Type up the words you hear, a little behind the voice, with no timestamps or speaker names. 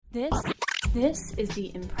This is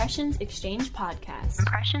the Impressions Exchange Podcast.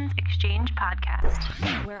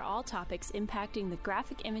 Where all topics impacting the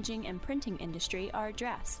graphic imaging and printing industry are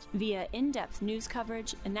addressed via in-depth news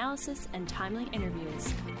coverage, analysis, and timely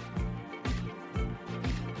interviews.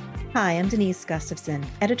 Hi, I'm Denise Gustafson,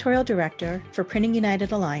 Editorial Director for Printing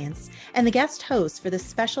United Alliance, and the guest host for the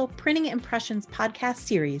special Printing Impressions podcast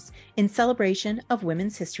series in celebration of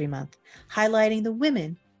Women's History Month, highlighting the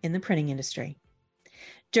women in the printing industry.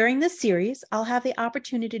 During this series, I'll have the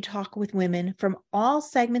opportunity to talk with women from all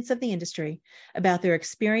segments of the industry about their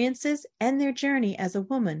experiences and their journey as a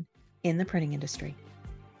woman in the printing industry.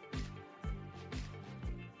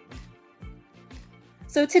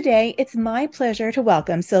 So today, it's my pleasure to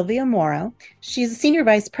welcome Sylvia Morrow. She's a Senior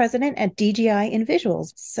Vice President at DGI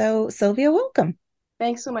InVisuals. So Sylvia, welcome.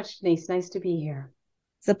 Thanks so much, Denise. Nice to be here.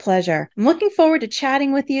 It's a pleasure. I'm looking forward to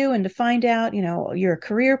chatting with you and to find out, your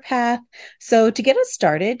career path. So to get us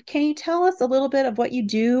started, can you tell us a little bit of what you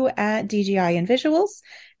do at DGI InVisuals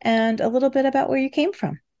and a little bit about where you came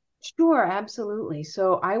from? Sure, absolutely.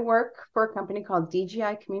 So I work for a company called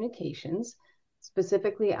DGI Communications.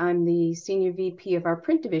 Specifically, I'm the Senior VP of our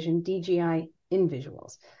print division, DGI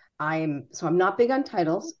InVisuals. I'm not big on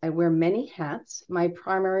titles. I wear many hats. My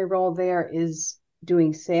primary role there is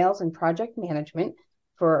doing sales and project management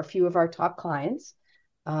for a few of our top clients.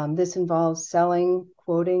 This involves selling,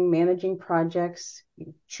 quoting, managing projects,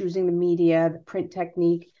 choosing the media, the print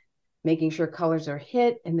technique, making sure colors are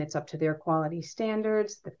hit and it's up to their quality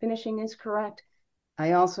standards, the finishing is correct.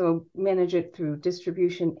 I also manage it through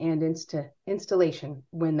distribution and installation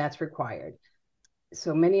when that's required.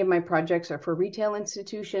 So many of my projects are for retail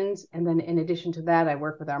institutions. And then in addition to that, I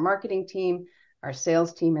work with our marketing team, our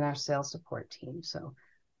sales team, and our sales support team. So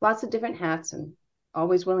lots of different hats and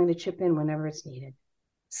always willing to chip in whenever it's needed.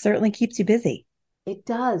 Certainly keeps you busy. It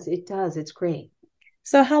does. It's great.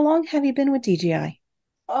 So how long have you been with DGI?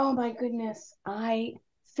 Oh my goodness. I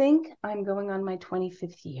think I'm going on my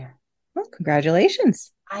 25th year. Well,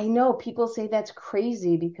 congratulations. I know people say that's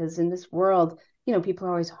crazy because in this world, people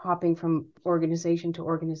are always hopping from organization to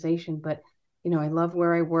organization, but I love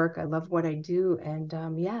where I work. I love what I do. And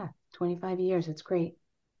 25 years. It's great.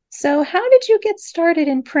 So how did you get started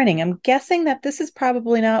in printing? I'm guessing that this is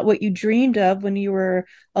probably not what you dreamed of when you were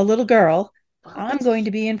a little girl. I'm going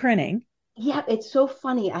to be in printing. Yeah, it's so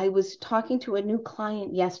funny. I was talking to a new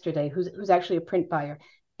client yesterday who's actually a print buyer,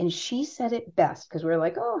 and she said it best because we were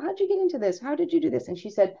like, oh, how'd you get into this? How did you do this? And she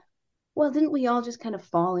said, well, didn't we all just kind of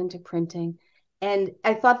fall into printing? And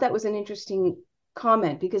I thought that was an interesting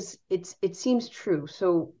comment because it seems true.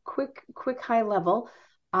 So quick high level.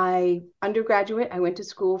 Undergraduate, I went to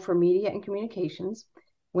school for media and communications.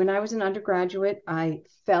 When I was an undergraduate, I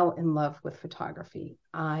fell in love with photography.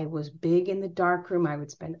 I was big in the darkroom. I would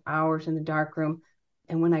spend hours in the darkroom.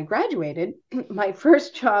 And when I graduated, my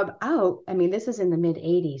first job out, this is in the mid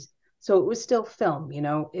 80s. So it was still film,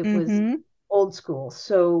 it was old school.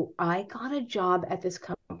 So I got a job at this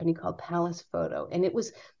company called Palace Photo. And it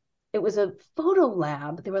was a photo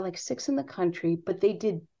lab. There were like 6 in the country, but they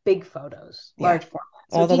did big photos, large format.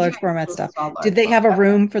 So all the large format stuff. Did they have a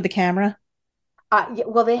room for the camera?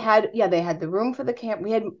 They had the room for the camera.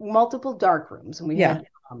 We had multiple dark rooms, and we had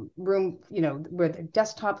room, where the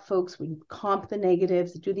desktop folks would comp the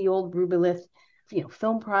negatives, do the old Rubylith,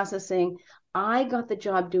 film processing. I got the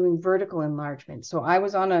job doing vertical enlargement. So I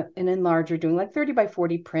was on an enlarger doing like 30 by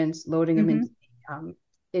 40 prints, loading them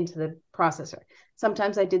into the processor.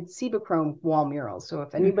 Sometimes I did Cibachrome wall murals. So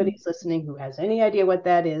if anybody's listening who has any idea what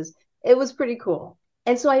that is, it was pretty cool.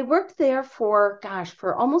 And so I worked there for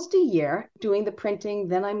almost a year doing the printing.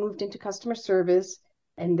 Then I moved into customer service.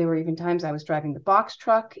 And there were even times I was driving the box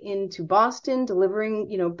truck into Boston, delivering,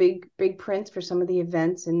 big prints for some of the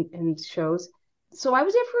events and shows. So I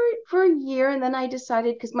was there for a year. And then I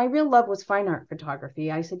decided, because my real love was fine art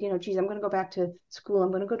photography, I said, I'm going to go back to school. I'm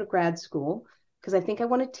going to go to grad school because I think I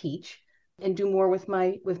want to teach and do more with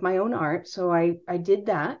my own art. So I did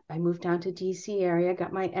that. I moved down to DC area,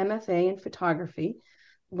 got my MFA in photography.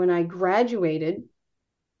 When I graduated,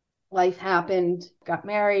 life happened, got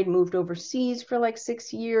married, moved overseas for like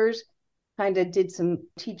 6 years, kind of did some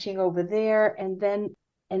teaching over there. And then,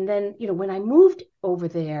 when I moved over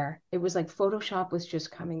there, it was like Photoshop was just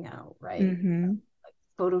coming out, right? Like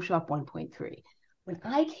Photoshop 1.3. When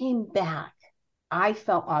I came back, I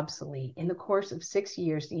felt obsolete. In the course of 6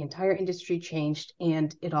 years, the entire industry changed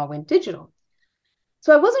and it all went digital.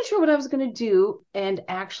 So I wasn't sure what I was going to do. And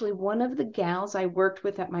actually, one of the gals I worked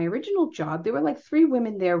with at my original job, there were like 3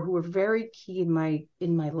 women there who were very key in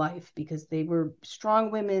my life because they were strong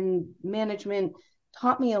women, management,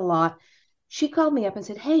 taught me a lot. she called me up and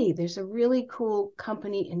said, hey, there's a really cool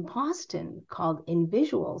company in Boston called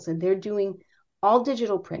InVisuals, and they're doing all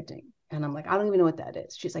digital printing. And I'm like, I don't even know what that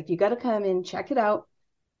is. She's like, you got to come in, check it out.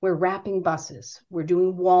 We're wrapping buses. We're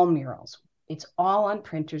doing wall murals. It's all on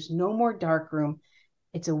printers, no more darkroom.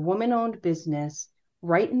 It's a woman-owned business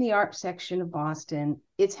right in the art section of Boston.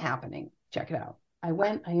 It's happening. Check it out. I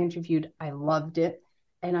went, I interviewed, I loved it.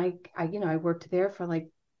 And I worked there for like,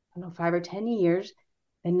 I don't know, 5 or 10 years.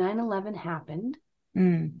 Then 9/11 happened.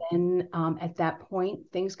 Then at that point,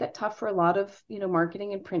 things got tough for a lot of,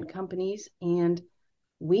 marketing and print companies. And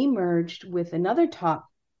we merged with another top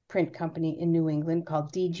print company in New England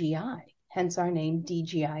called DGI, hence our name,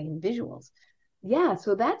 DGI InVisuals. Yeah,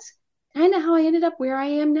 so that's kind of how I ended up where I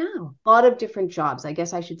am now. A lot of different jobs, I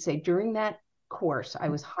guess I should say. During that course, I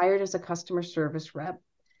was hired as a customer service rep.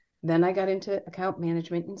 Then I got into account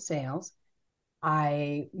management and sales.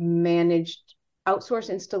 I managed outsource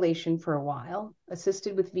installation for a while,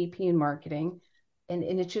 assisted with VP and marketing. And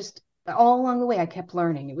it's just all along the way, I kept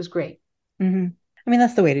learning. It was great. Mm-hmm. I mean,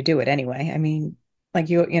 that's the way to do it anyway. I mean, like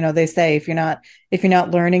they say, if you're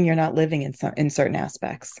not learning, you're not living in certain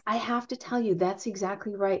aspects. I have to tell you, that's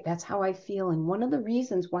exactly right. That's how I feel. And one of the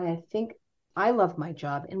reasons why I think I love my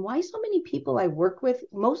job and why so many people I work with,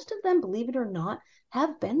 most of them, believe it or not,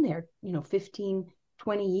 have been there, 15,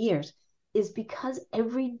 20 years, is because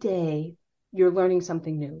every day you're learning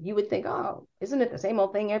something new. You would think, oh, isn't it the same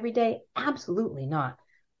old thing every day? Absolutely not.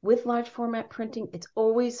 With large format printing, it's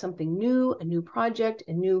always something new, a new project,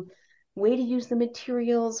 a new way to use the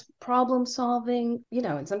materials, problem solving,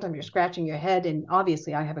 and sometimes you're scratching your head. And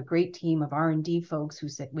obviously I have a great team of R&D folks who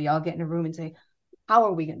say, we all get in a room and say, how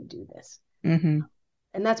are we going to do this? Mm-hmm.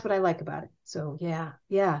 And that's what I like about it. So yeah,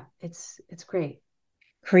 it's great.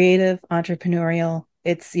 Creative, entrepreneurial.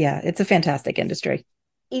 It's a fantastic industry.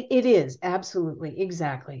 It is. Absolutely.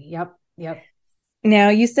 Exactly. Yep. Now,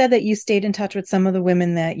 you said that you stayed in touch with some of the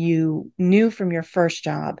women that you knew from your first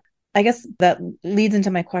job. I guess that leads into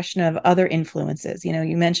my question of other influences.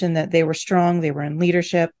 You mentioned that they were strong, they were in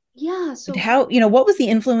leadership. Yeah. So how, what was the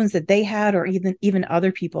influence that they had or even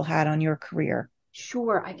other people had on your career?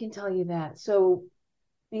 Sure, I can tell you that. So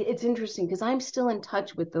it's interesting because I'm still in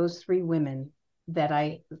touch with those 3 women that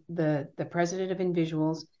the president of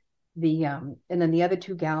InVisuals, and then the other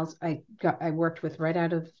 2 gals I worked with right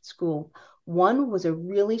out of school. One was a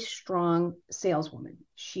really strong saleswoman.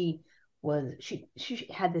 She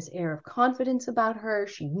had this air of confidence about her.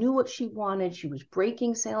 She knew what she wanted. She was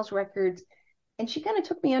breaking sales records, and she kind of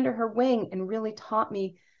took me under her wing and really taught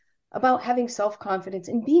me about having self-confidence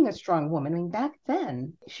and being a strong woman. I mean, back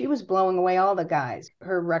then she was blowing away all the guys,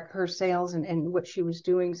 her sales and what she was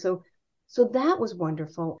doing. So that was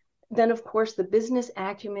wonderful. Then, of course, the business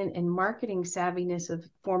acumen and marketing savviness of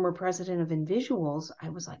former president of InVisuals, I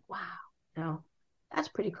was like, wow, that's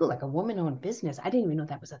pretty cool. Like a woman-owned business. I didn't even know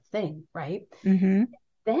that was a thing, right? Mm-hmm.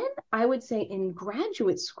 Then I would say in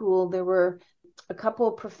graduate school, there were a couple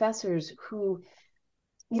of professors who,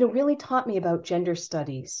 really taught me about gender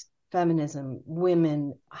studies, feminism,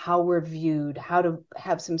 women, how we're viewed, how to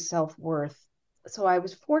have some self-worth. So I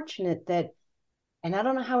was fortunate that, and I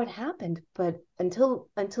don't know how it happened, but until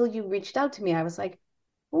you reached out to me, I was like,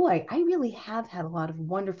 boy, I really have had a lot of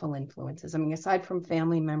wonderful influences. I mean, aside from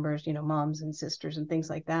family members, moms and sisters and things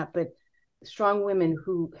like that, but strong women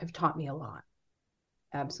who have taught me a lot.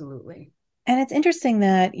 Absolutely. And it's interesting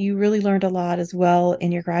that you really learned a lot as well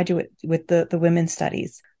in your graduate with the women's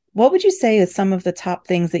studies. What would you say is some of the top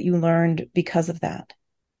things that you learned because of that?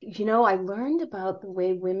 I learned about the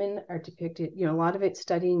way women are depicted, a lot of it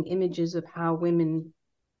studying images of how women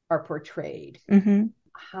are portrayed, mm-hmm.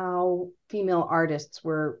 how female artists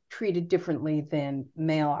were treated differently than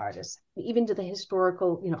male artists, even to the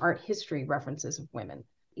historical, art history references of women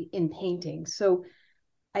in painting. So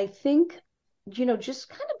I think, just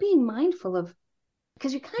kind of being mindful of,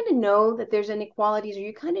 because you kind of know that there's inequalities, or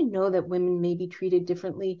you kind of know that women may be treated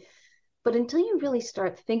differently, but until you really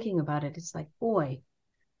start thinking about it, it's like, boy,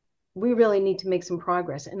 we really need to make some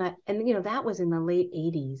progress. And that was in the late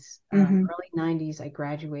 80s, mm-hmm. early 90s, I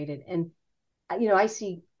graduated. And, I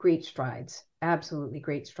see great strides, absolutely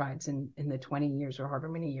great strides in the 20 years or however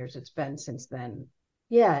many years it's been since then.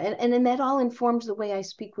 Yeah. And then that all informs the way I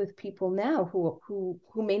speak with people now who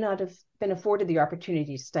may not have been afforded the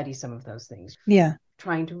opportunity to study some of those things. Yeah.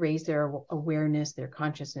 Trying to raise their awareness, their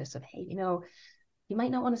consciousness of, hey, you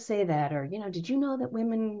might not want to say that, or, did you know that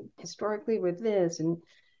women historically were this, and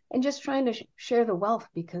just trying to share the wealth,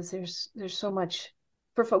 because there's so much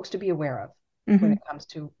for folks to be aware of mm-hmm. when it comes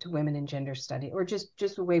to women in gender study, or just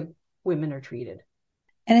the way women are treated.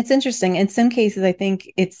 And it's interesting. In some cases, I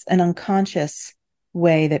think it's an unconscious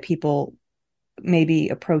way that people maybe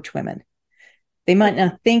approach women. They might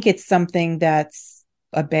not think it's something that's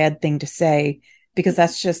a bad thing to say because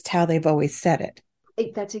that's just how they've always said it.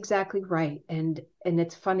 That's exactly right. And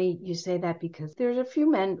it's funny you say that because there's a few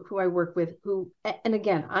men who I work with who, and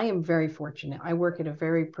again, I am very fortunate. I work at a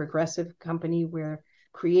very progressive company where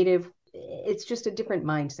creative, it's just a different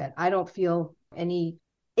mindset. I don't feel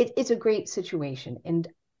it's a great situation. And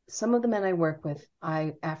some of the men I work with,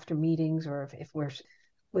 after meetings or if we're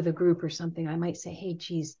with a group or something, I might say, hey,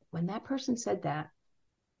 geez, when that person said that,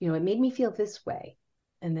 it made me feel this way.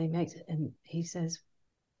 And and he says,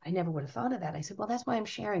 I never would have thought of that. I said, well, that's why I'm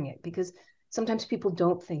sharing it, because sometimes people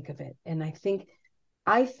don't think of it. And I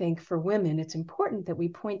think for women, it's important that we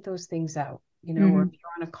point those things out, or if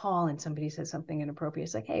you're on a call and somebody says something inappropriate,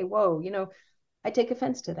 it's like, hey, whoa, I take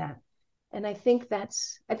offense to that. And I think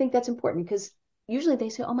that's important because usually they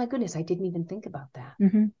say, oh my goodness, I didn't even think about that.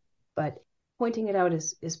 But pointing it out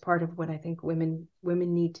is part of what I think women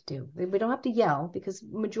need to do. We don't have to yell because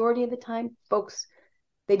majority of the time, folks,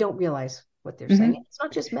 they don't realize what they're saying. It's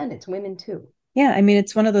not just men, it's women too. Yeah. I mean,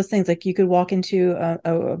 it's one of those things like you could walk into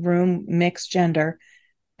a room mixed gender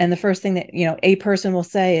and the first thing that, a person will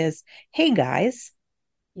say is, hey guys.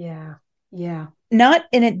 Yeah. Yeah. Not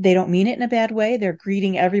in it. They don't mean it in a bad way. They're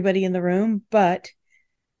greeting everybody in the room, but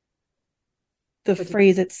the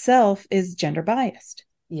phrase itself is gender biased.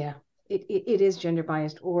 Yeah. It is gender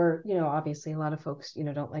biased, or, obviously a lot of folks,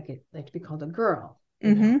 don't like to be called a girl,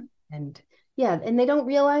 and yeah, and they don't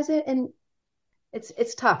realize it. And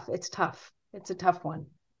it's tough. It's tough. It's a tough one.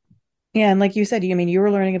 Yeah. And like you said, you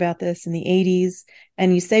were learning about this in the 80s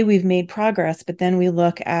and you say we've made progress, but then we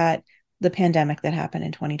look at the pandemic that happened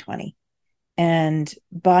in 2020. And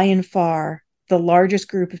by and far, the largest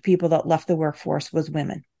group of people that left the workforce was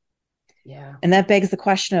women. Yeah. And that begs the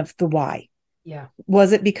question of the why. Yeah.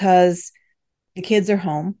 Was it because the kids are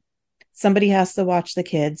home? Somebody has to watch the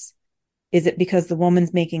kids. Is it because the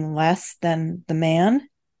woman's making less than the man?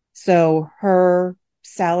 So her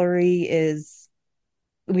salary is,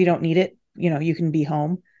 we don't need it. You can be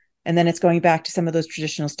home. And then it's going back to some of those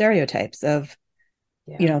traditional stereotypes of,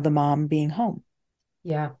 the mom being home.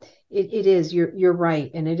 Yeah, it is. You're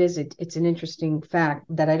right. And it's an interesting fact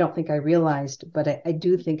that I don't think I realized, but I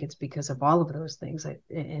do think it's because of all of those things.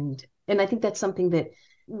 And I think that's something that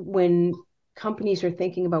when companies are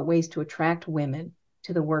thinking about ways to attract women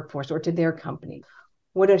to the workforce or to their company,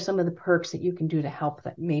 what are some of the perks that you can do to help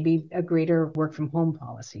that? Maybe a greater work from home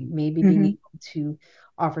policy, maybe being able to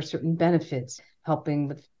offer certain benefits, helping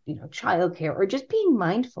with, childcare, or just being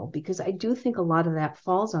mindful, because I do think a lot of that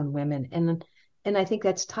falls on women. And I think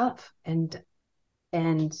that's tough. And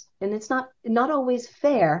it's not always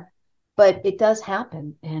fair, but it does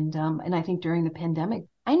happen. And I think during the pandemic,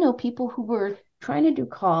 I know people who were trying to do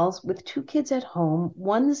calls with 2 kids at home.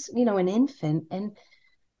 One's, an infant, and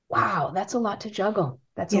wow, that's a lot to juggle.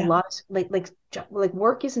 That's a lot. Like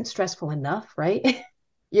work isn't stressful enough, right?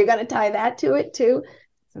 You're going to tie that to it too.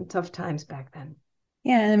 Some tough times back then.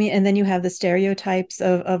 Yeah. I mean, and then you have the stereotypes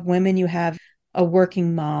of women. You have a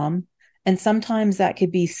working mom. And sometimes that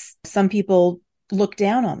could be, some people look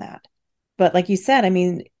down on that. But like you said, I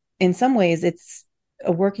mean, in some ways, it's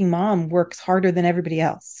a working mom works harder than everybody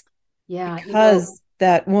else. Yeah. Because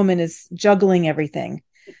that woman is juggling everything.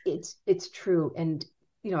 It's true. And,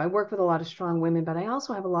 I work with a lot of strong women, but I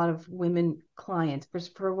also have a lot of women clients.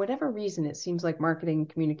 For whatever reason, it seems like marketing,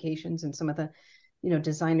 communications, and some of the,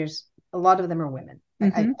 designers, a lot of them are women.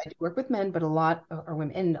 I do work with men, but a lot are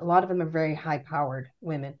women. And a lot of them are very high-powered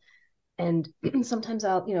women. And sometimes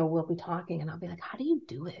we'll be talking and I'll be like, how do you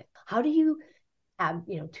do it? How do you have,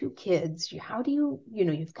 2 kids? How do you,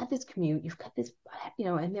 you've got this commute, you've got this,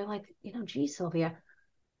 and they're like, geez, Sylvia,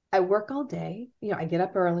 I work all day, I get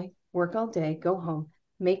up early, work all day, go home,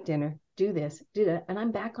 make dinner, do this, do that. And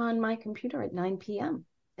I'm back on my computer at 9 p.m.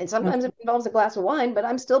 And sometimes it involves a glass of wine, but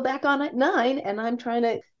I'm still back on at 9 and I'm trying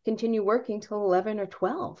to continue working till 11 or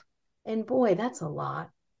 12. And boy, that's a lot.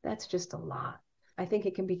 That's just a lot. I think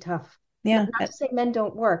it can be tough. Yeah. Not to say men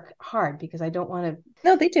don't work hard, because I don't want to.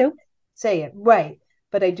 No, they do. Say it right.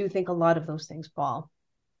 But I do think a lot of those things fall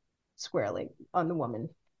squarely on the woman.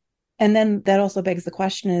 And then that also begs the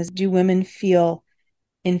question is, do women feel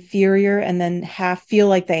inferior and then feel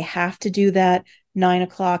like they have to do that 9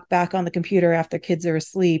 o'clock back on the computer after kids are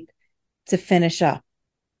asleep to finish up?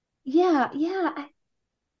 Yeah.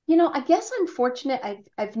 I guess I'm fortunate.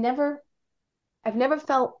 I've never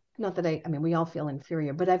felt, not that I mean, we all feel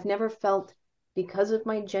inferior, but I've never felt because of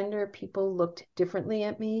my gender, people looked differently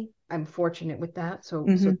at me. I'm fortunate with that. So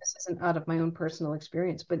this isn't out of my own personal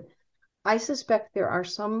experience, but I suspect there are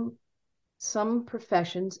some some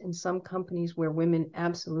professions and some companies where women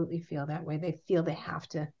absolutely feel that way. They feel they have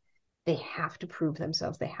to prove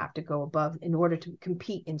themselves. They have to go above in order to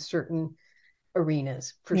compete in certain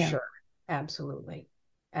arenas, for Yeah. sure. Absolutely.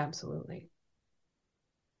 Absolutely.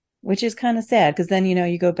 Which is kind of sad because then,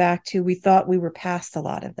 you go back to, we thought we were past a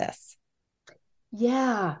lot of this.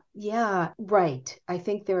 Yeah, yeah, right. I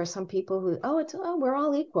think there are some people who, we're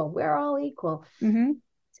all equal. We're all equal. Mm-hmm.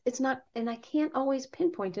 It's not, and I can't always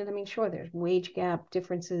pinpoint it. I mean, sure, there's wage gap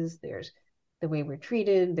differences, there's the way we're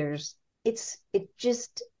treated, it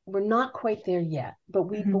just, we're not quite there yet. But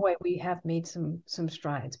Mm-hmm. we have made some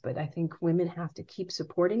strides. But I think women have to keep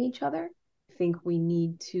supporting each other. I think we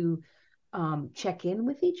need to check in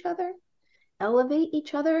with each other, elevate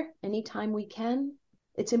each other anytime we can.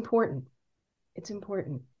 It's important. It's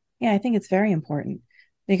important. Yeah, I think it's very important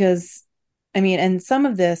because, I mean, and some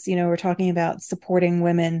of this, we're talking about supporting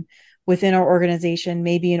women within our organization,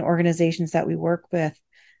 maybe in organizations that we work with,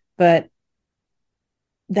 but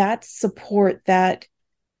that support, that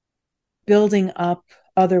building up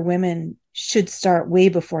other women should start way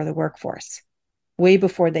before the workforce, way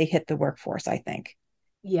before they hit the workforce, I think.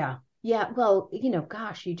 Yeah. Yeah. Well,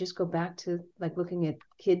 gosh, you just go back to like looking at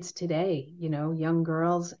kids today, young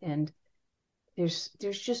girls, and there's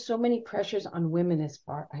just so many pressures on women as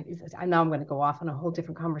far. I know I'm going to go off on a whole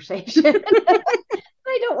different conversation.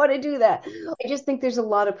 I don't want to do that. I just think there's a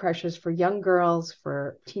lot of pressures for young girls,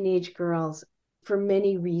 for teenage girls, for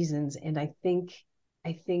many reasons. And I think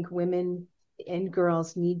women and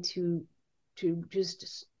girls need to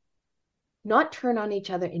just not turn on each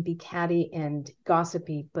other and be catty and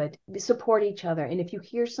gossipy, but support each other. And if you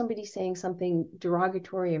hear somebody saying something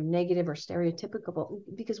derogatory or negative or stereotypical,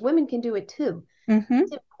 because women can do it too, Mm-hmm.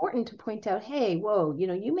 it's important to point out, hey, whoa,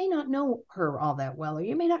 you may not know her all that well, or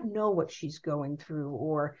you may not know what she's going through,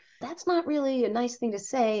 or that's not really a nice thing to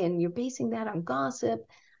say, and you're basing that on gossip.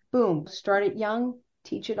 Boom, start it young,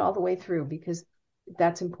 teach it all the way through, because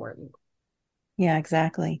that's important. Yeah,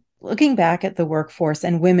 exactly. Looking back at the workforce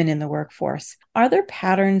and women in the workforce, are there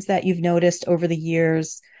patterns that you've noticed over the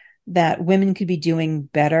years that women could be doing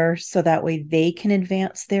better so that way they can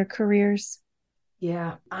advance their careers?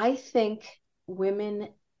 Yeah, women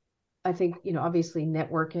I think, obviously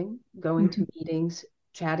networking, going Mm-hmm. to meetings,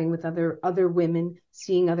 chatting with other women,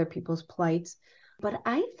 seeing other people's plights. But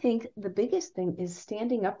I think the biggest thing is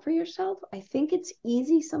standing up for yourself. I think it's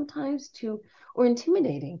easy sometimes or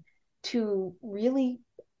intimidating to really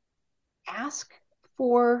ask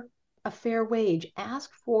for a fair wage, ask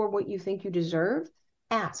for what you think you deserve.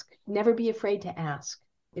 Ask. Never be afraid to ask.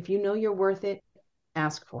 If you know you're worth it,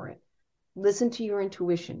 ask for it. Listen to your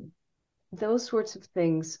intuition. Those sorts of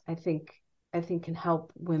things I think can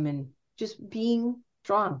help women. Just being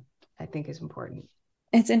strong, I think, is important.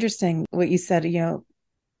 It's interesting what you said,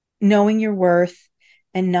 knowing your worth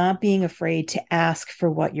and not being afraid to ask for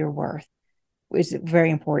what you're worth is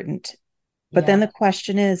very important. But then Yeah. the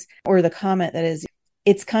question is, or the comment that is,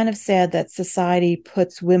 it's kind of sad that society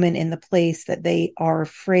puts women in the place that they are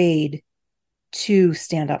afraid to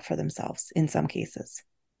stand up for themselves in some cases.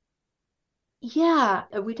 Yeah.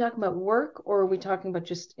 Are we talking about work, or are we talking about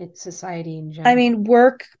just society in I general? mean,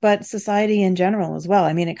 work, but society in general as well.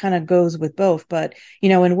 I mean, it kind of goes with both. But,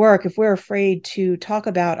 in work, if we're afraid to talk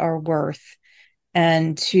about our worth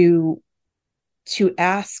and to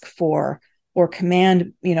ask for or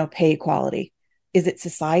command, pay equality, is it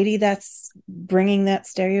society that's bringing that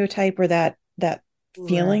stereotype or that Right.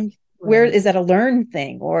 feeling? Where Right. is that a learned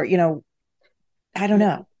thing? Or, I don't Yeah.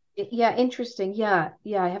 know. Yeah, interesting. Yeah,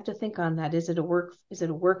 yeah, I have to think on that. Is it a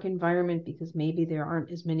work environment because maybe there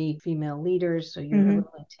aren't as many female leaders, so you're a Mm-hmm.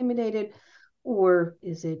 little intimidated, or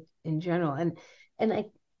is it in general? And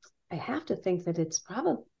I have to think that it's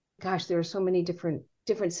probably, gosh, there are so many different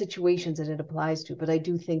situations that it applies to, but I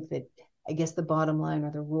do think that, I guess, the bottom line,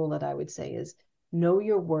 or the rule that I would say, is know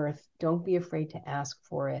your worth. Don't be afraid to ask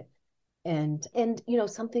for it. And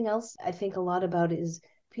something else I think a lot about is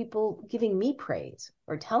people giving me praise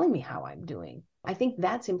or telling me how I'm doing. I think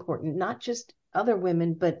that's important, not just other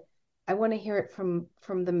women, but I want to hear it from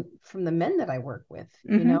the men that I work with,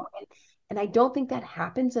 Mm-hmm. and I don't think that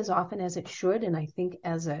happens as often as it should. And I think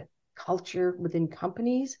as a culture within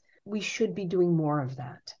companies, we should be doing more of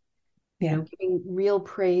that. Yeah. Giving real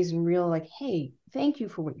praise and real, like, hey, thank you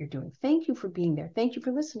for what you're doing. Thank you for being there. Thank you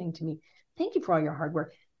for listening to me. Thank you for all your hard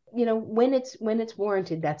work. When it's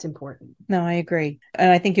warranted, that's important. No, I agree.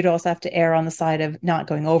 And I think you'd also have to err on the side of not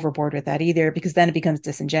going overboard with that either, because then it becomes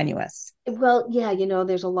disingenuous. Well, yeah,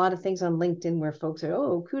 there's a lot of things on LinkedIn where folks are,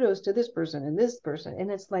 oh, kudos to this person and this person.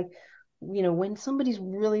 And it's like, when somebody's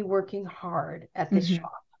really working hard at this Mm-hmm.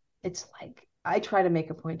 shop, it's like, I try to make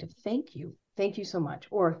a point of thank you. Thank you so much.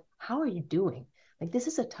 Or how are you doing? Like, this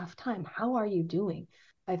is a tough time. How are you doing?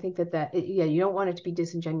 I think yeah, you don't want it to be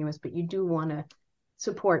disingenuous, but you do want to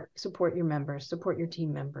support your members, support your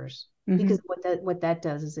team members, because what that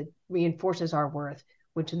does is it reinforces our worth,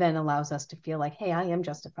 which then allows us to feel like, hey, I am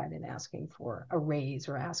justified in asking for a raise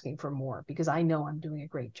or asking for more because I know I'm doing a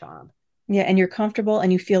great job. Yeah, and you're comfortable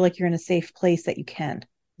and you feel like you're in a safe place that you can.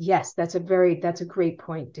 Yes, that's a great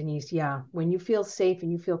point, Denise. Yeah, when you feel safe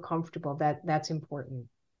and you feel comfortable, that's important.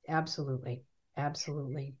 Absolutely.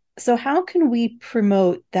 Absolutely. So how can we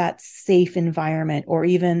promote that safe environment or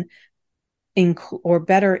even or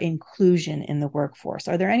better inclusion in the workforce?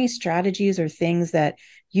 Are there any strategies or things that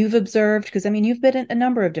you've observed? Because I mean, you've been in a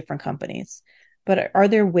number of different companies, but are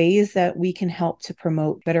there ways that we can help to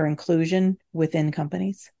promote better inclusion within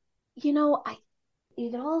companies?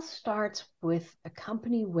 It all starts with a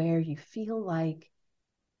company where you feel like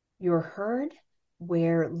you're heard,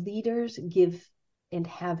 where leaders give and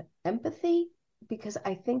have empathy, because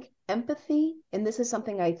I think empathy, and this is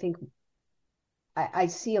something I think I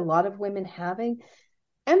see a lot of women having,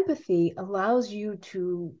 empathy allows you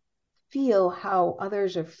to feel how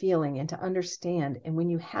others are feeling and to understand. And when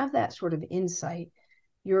you have that sort of insight,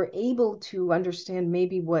 you're able to understand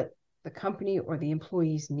maybe what the company or the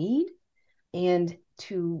employees need and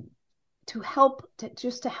to help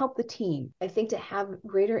to help the team. I think to have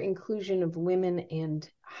greater inclusion of women and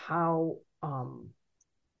how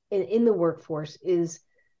in the workforce is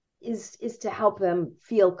to help them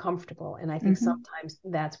feel comfortable. And I think sometimes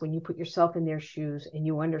that's when you put yourself in their shoes and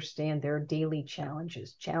you understand their daily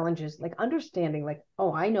challenges like understanding like,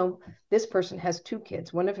 oh, I know this person has 2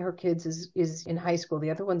 kids. One of her kids is in high school.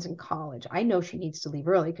 The other one's in college. I know she needs to leave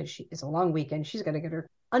early because it's a long weekend. She's going to get her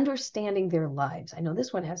understanding their lives. I know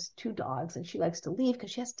this one has 2 dogs and she likes to leave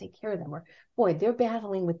because she has to take care of them. Or boy, they're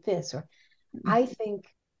battling with this. Or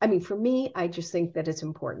I mean, for me, I just think that it's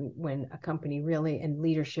important when a company really and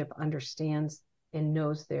leadership understands and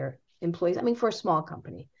knows their employees. I mean, for a small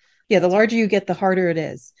company. Yeah, the larger you get, the harder it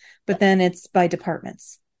is. But then it's by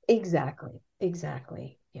departments. Exactly.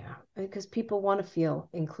 Yeah. Because people want to feel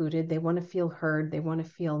included. They want to feel heard. They want to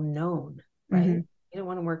feel known, right? You don't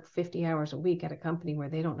want to work 50 hours a week at a company where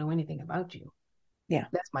they don't know anything about you. Yeah.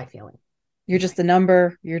 That's my feeling. You're just a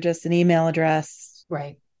number. You're just an email address.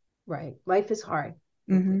 Right. Life is hard.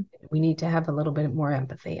 We need to have a little bit more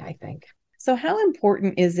empathy, I think. So how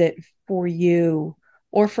important is it for you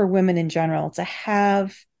or for women in general to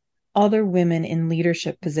have other women in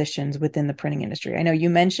leadership positions within the printing industry? I know you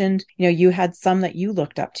mentioned, you had some that you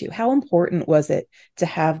looked up to. How important was it to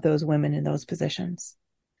have those women in those positions?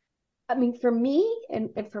 I mean, for me and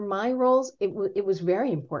for my roles, it was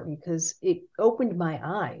very important because it opened my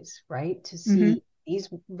eyes, right, to see these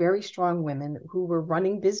very strong women who were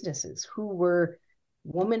running businesses, who were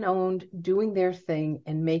woman-owned, doing their thing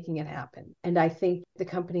and making it happen. And I think the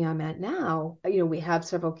company I'm at now, we have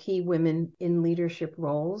several key women in leadership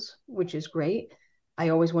roles, which is great. I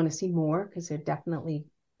always want to see more because they're definitely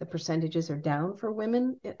the percentages are down for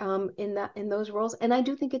women in those roles. And I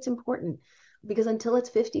do think it's important because until it's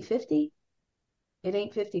 50-50, it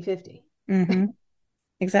ain't 50-50.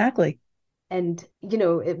 Exactly. And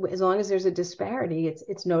as long as there's a disparity,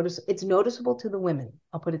 it's noticeable to the women.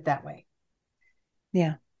 I'll put it that way.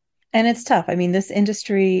 Yeah. And it's tough. I mean, this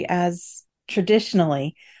industry, as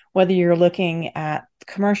traditionally, whether you're looking at the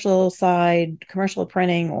commercial side, commercial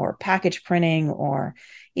printing or package printing, or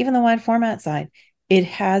even the wide format side, it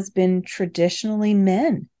has been traditionally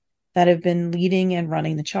men that have been leading and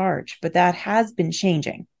running the charge, but that has been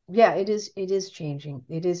changing. Yeah, it is changing.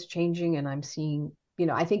 It is changing. And I'm seeing,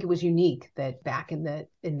 I think it was unique that back in the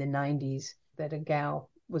 90s that a gal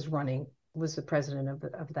was the president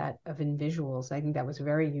of InVisuals. I think that was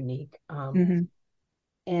very unique.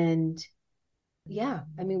 And yeah,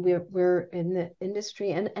 I mean, we're in the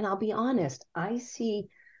industry and I'll be honest, I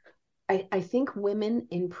think women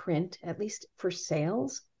in print, at least for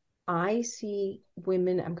sales, I see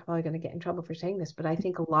women, I'm probably going to get in trouble for saying this, but I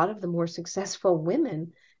think a lot of the more successful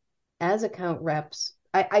women as account reps,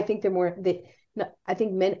 I think I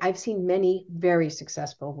think I've seen many very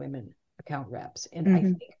successful women account reps. And I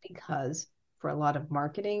think because for a lot of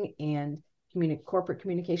marketing and corporate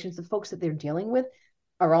communications, the folks that they're dealing with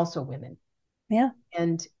are also women. Yeah.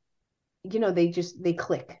 And, they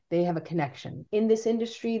click, they have a connection. In this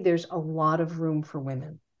industry, there's a lot of room for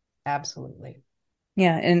women. Absolutely.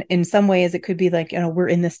 Yeah. And in some ways it could be like, we're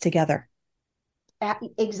in this together.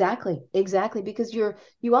 Exactly. Because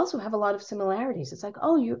you also have a lot of similarities. It's like,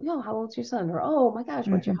 oh, how old's your son? Or, oh my gosh,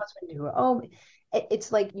 what's your husband do? Or, oh,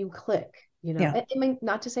 it's like you click. Yeah. I mean,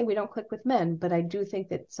 not to say we don't click with men, but I do think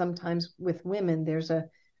that sometimes with women,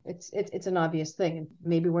 it's an obvious thing. And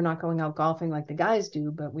maybe we're not going out golfing like the guys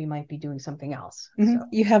do, but we might be doing something else. Mm-hmm. So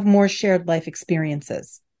You have more shared life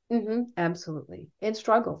experiences. absolutely. And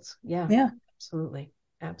struggles. Yeah, Yeah. absolutely.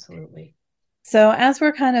 Absolutely. So as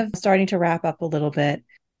we're kind of starting to wrap up a little bit,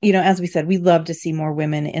 as we said, we'd love to see more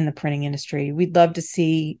women in the printing industry. We'd love to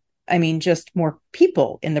see, just more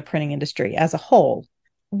people in the printing industry as a whole.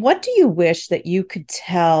 What do you wish that you could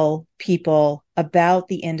tell people about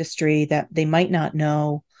the industry that they might not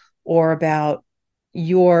know, or about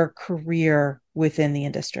your career within the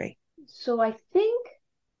industry? So I think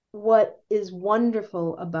what is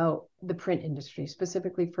wonderful about the print industry,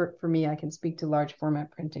 specifically for me, I can speak to large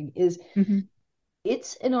format printing, is Mm-hmm.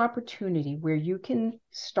 it's an opportunity where you can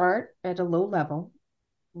start at a low level,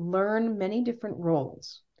 learn many different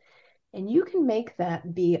roles, and you can make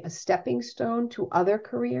that be a stepping stone to other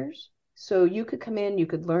careers. So you could come in, you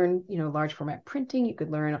could learn, large format printing, you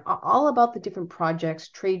could learn all about the different projects,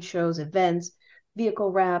 trade shows, events,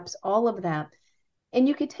 vehicle wraps, all of that. And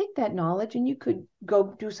you could take that knowledge and you could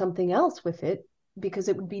go do something else with it because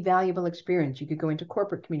it would be valuable experience. You could go into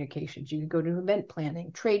corporate communications, you could go to event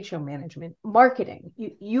planning, trade show management, marketing.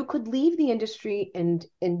 You could leave the industry and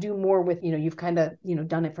do more with, you've kind of,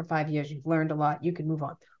 done it for 5 years, you've learned a lot, you can move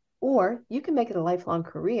on. Or you can make it a lifelong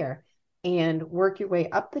career and work your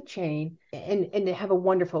way up the chain and have a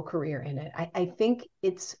wonderful career in it. I think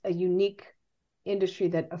it's a unique industry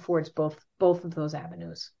that affords both of those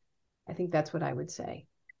avenues. I think that's what I would say.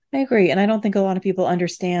 I agree. And I don't think a lot of people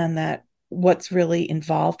understand that what's really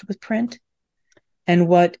involved with print and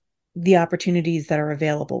what the opportunities that are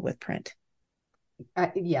available with print.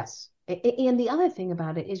 Yes. And the other thing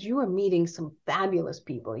about it is you are meeting some fabulous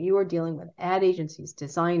people. You are dealing with ad agencies,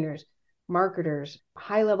 designers, marketers,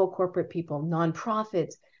 high level corporate people,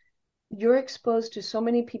 nonprofits. You're exposed to so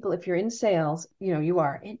many people. If you're in sales, you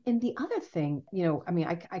are. And the other thing,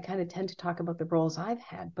 I kind of tend to talk about the roles I've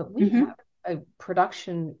had, but we have a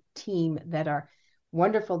production team that are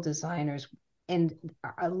wonderful designers. And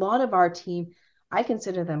a lot of our team, I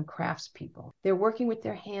consider them craftspeople. They're working with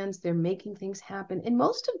their hands, they're making things happen. And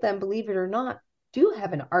most of them, believe it or not, do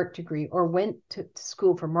have an art degree or went to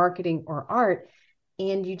school for marketing or art.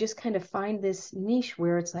 And you just kind of find this niche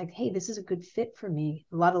where it's like, hey, this is a good fit for me.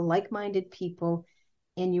 A lot of like-minded people,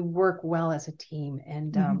 and you work well as a team.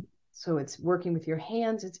 And so it's working with your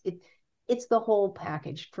hands. It's the whole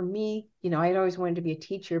package. For me, I'd always wanted to be a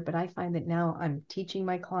teacher, but I find that now I'm teaching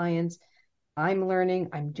my clients. I'm learning.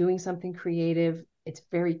 I'm doing something creative. It's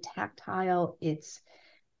very tactile. It's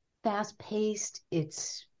fast-paced.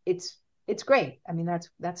 It's great. I mean, that's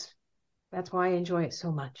why I enjoy it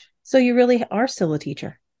so much. So you really are still a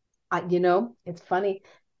teacher. It's funny.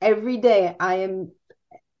 Every day I am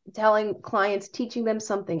telling clients, teaching them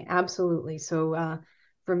something. Absolutely. So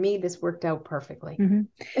for me, this worked out perfectly. Mm-hmm.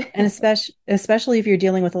 And especially if you're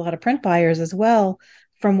dealing with a lot of print buyers as well,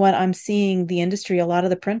 from what I'm seeing, the industry, a lot of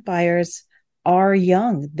the print buyers are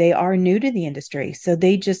young. They are new to the industry. So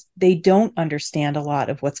they don't understand a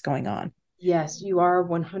lot of what's going on. Yes, you are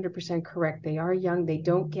 100% correct. They are young, they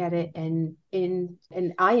don't get it, and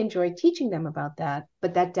I enjoy teaching them about that,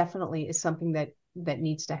 but that definitely is something that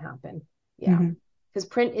needs to happen. Yeah. Because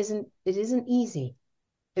print isn't easy.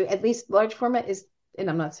 At least large format is, and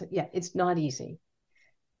I'm not, yeah, it's not easy.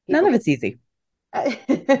 None of it's easy.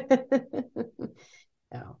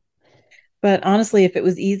 No. But honestly, if it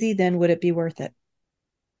was easy, then would it be worth it?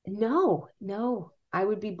 No, I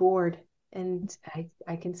would be bored. And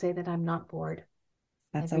I can say that I'm not bored.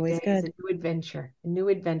 That's Every always day is a good. new adventure, a new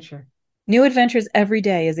adventure. New adventures every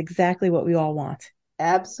day is exactly what we all want.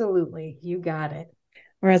 Absolutely. You got it.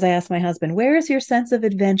 Whereas I asked my husband, where is your sense of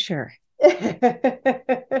adventure?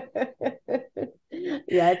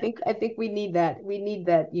 Yeah, I think we need that. We need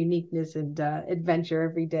that uniqueness and adventure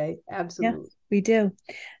every day. Yeah, Absolutely. we do.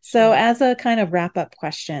 So, as a kind of wrap up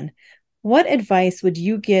question, what advice would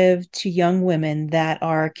you give to young women that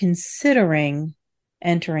are considering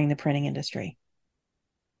entering the printing industry?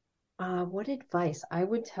 What advice?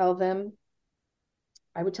 We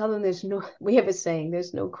have a saying,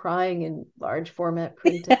 there's no crying in large format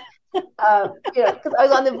printing. Because I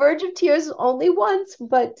was on the verge of tears only once,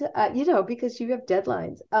 but because you have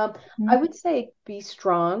deadlines. I would say be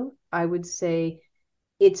strong. I would say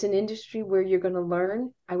it's an industry where you're going to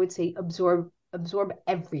learn. I would say absorb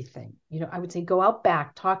everything. I would say go out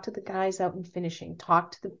back, talk to the guys out in finishing,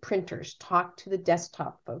 talk to the printers, talk to the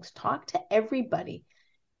desktop folks, talk to everybody,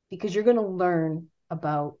 because you're going to learn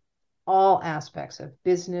about all aspects of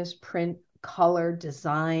business, print, color,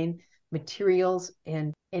 design, materials,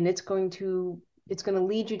 and it's going to it's going to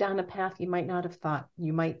lead you down a path you might not have thought.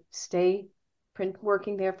 You might stay print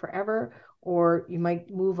working there forever, or you might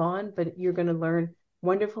move on, but you're going to learn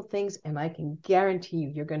wonderful things. And I can guarantee you,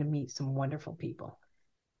 you're going to meet some wonderful people.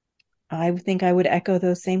 I think I would echo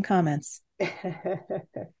those same comments.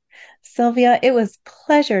 Sylvia, it was a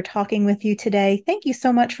pleasure talking with you today. Thank you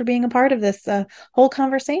so much for being a part of this whole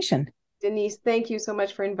conversation. Denise, thank you so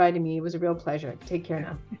much for inviting me. It was a real pleasure. Take care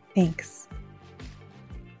now. Thanks.